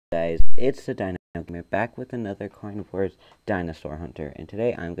Guys, it's the Dino Gamer back with another Carnivores Dinosaur Hunter, and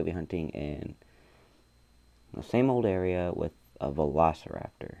today I'm going to be hunting in the same old area with a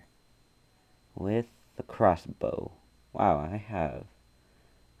Velociraptor with the crossbow. Wow, I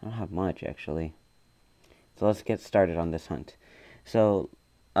don't have much actually. So let's get started on this hunt. So,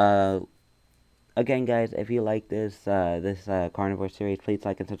 again guys, if you like this carnivore series, please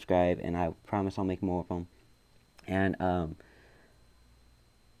like and subscribe, and I promise I'll make more of them. And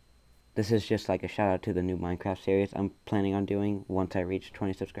this is just like a shout out to the new Minecraft series I'm planning on doing once I reach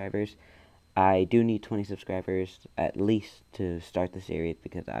 20 subscribers. I do need 20 subscribers at least to start the series,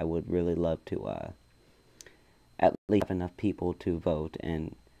 because I would really love to at least have enough people to vote.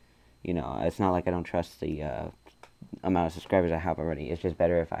 And you know, it's not like I don't trust the amount of subscribers I have already. It's just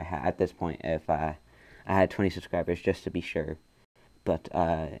better if I at this point, if I had 20 subscribers, just to be sure. But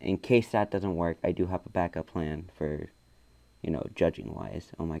in case that doesn't work, I do have a backup plan for, you know, judging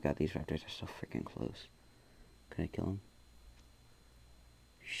wise. Oh my god, these raptors are so freaking close. Could I kill him?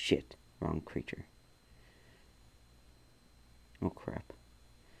 Shit. Wrong creature. Oh crap.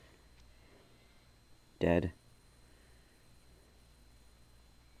 Dead.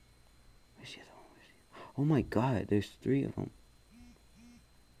 Where's the other one? Oh my god, there's 3 of them.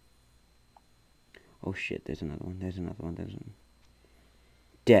 Oh shit, there's another one. There's another one. There's one.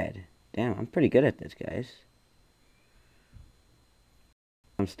 Dead. Damn, I'm pretty good at this, guys.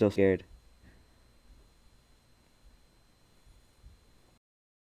 I'm still scared.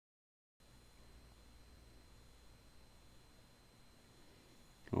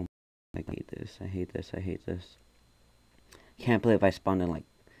 Oh, I hate this. I hate this. I hate this. Can't believe I spawned in like...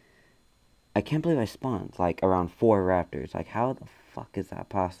 I can't believe I spawned like around 4 raptors. Like, how the fuck is that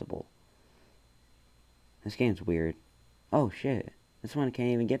possible? This game's weird. Oh shit. This one can't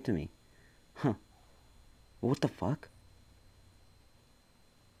even get to me. Huh. What the fuck?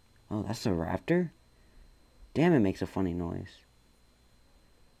 Oh, that's a raptor? Damn, it makes a funny noise.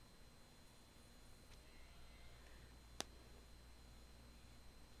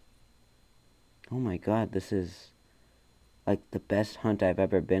 Oh my god, this is like the best hunt I've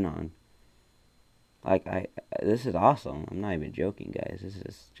ever been on. Like, this is awesome. I'm not even joking, guys. This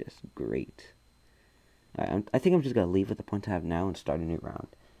is just great. I think I'm just gonna leave with the points I have now and start a new round.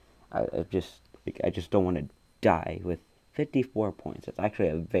 I just don't want to die with 54 points. That's actually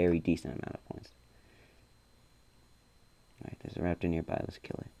a very decent amount of points. Alright, there's a raptor nearby. Let's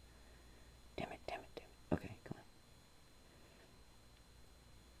kill it. Damn it, damn it, damn it. Okay, come on.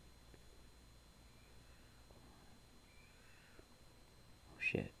 Oh,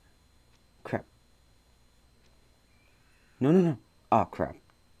 shit. Crap. No, no, no. Oh, crap.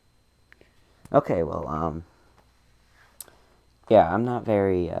 Okay, well, yeah, I'm not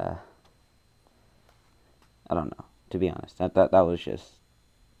very, I don't know, to be honest. That was just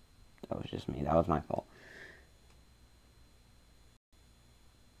me. That was my fault.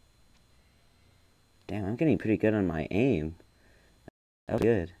 Damn, I'm getting pretty good on my aim. That was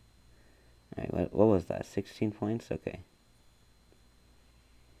good. Alright, what was that? 16 points? Okay.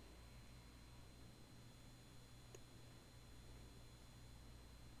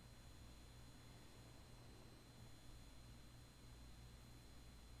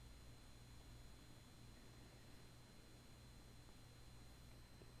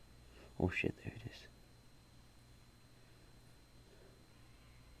 Oh shit, there it is.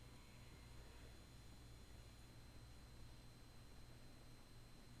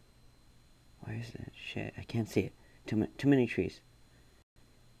 Where is it? Shit, I can't see it. Too many trees.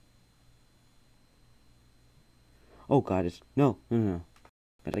 Oh god, it's... No, no, no, no.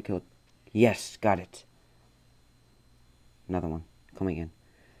 Gotta kill it. Yes, got it. Another one. Coming in.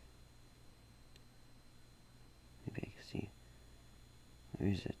 Maybe I can see. Where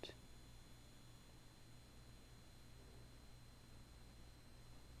is it?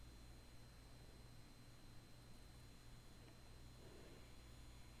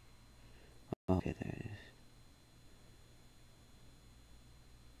 Okay, there it is.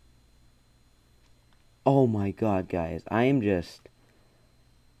 Oh my god, guys. I am just...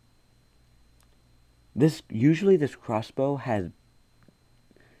 Usually this crossbow has...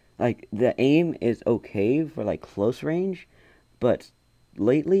 Like, the aim is okay for, like, close range, but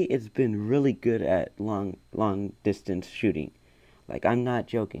lately it's been really good at long distance shooting. Like, I'm not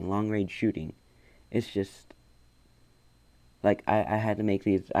joking. Long range shooting. It's just... Like, I had to make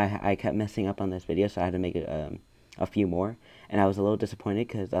these... I kept messing up on this video, so I had to make it, a few more. And I was a little disappointed,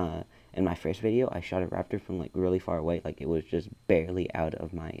 because, in my first video, I shot a raptor from, like, really far away. Like, it was just barely out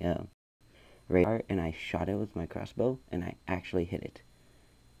of my, radar, and I shot it with my crossbow, and I actually hit it.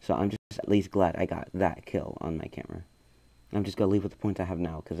 So I'm just at least glad I got that kill on my camera. I'm just going to leave with the points I have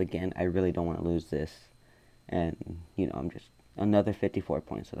now, because again, I really don't want to lose this. And, you know, I'm just another 54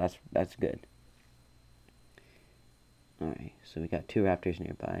 points, so that's good. Alright, so we got 2 raptors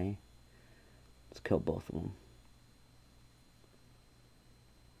nearby. Let's kill both of them.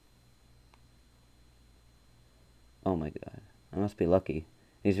 Oh my god. I must be lucky.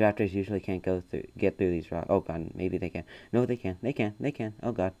 These raptors usually can't get through these rocks. Oh god, maybe they can. No, they can. They can. They can.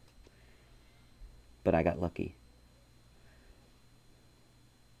 Oh god. But I got lucky.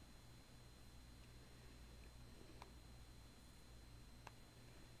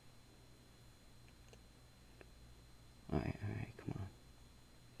 Alright, come on.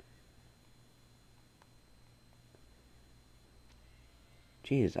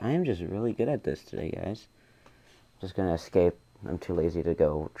 Jeez, I am just really good at this today, guys. Just gonna escape. I'm too lazy to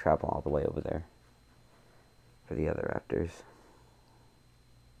go travel all the way over there for the other raptors.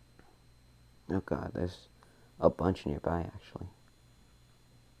 Oh god, there's a bunch nearby, actually.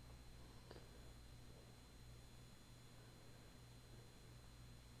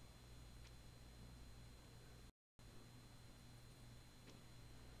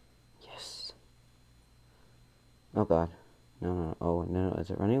 Yes. Oh god. No. Oh, no.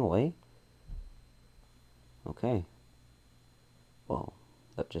 Is it running away? Okay. Well,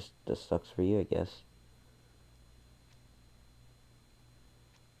 that just sucks for you, I guess.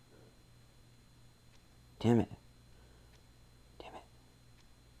 Damn it.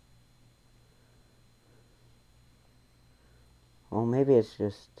 Well, maybe it's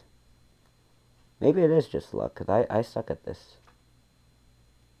just... Maybe it is just luck, because I suck at this.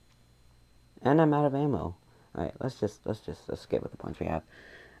 And I'm out of ammo. Alright, let's just get with the points we have.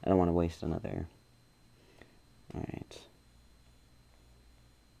 I don't want to waste another. Alright.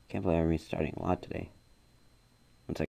 Can't believe I'm restarting a lot today.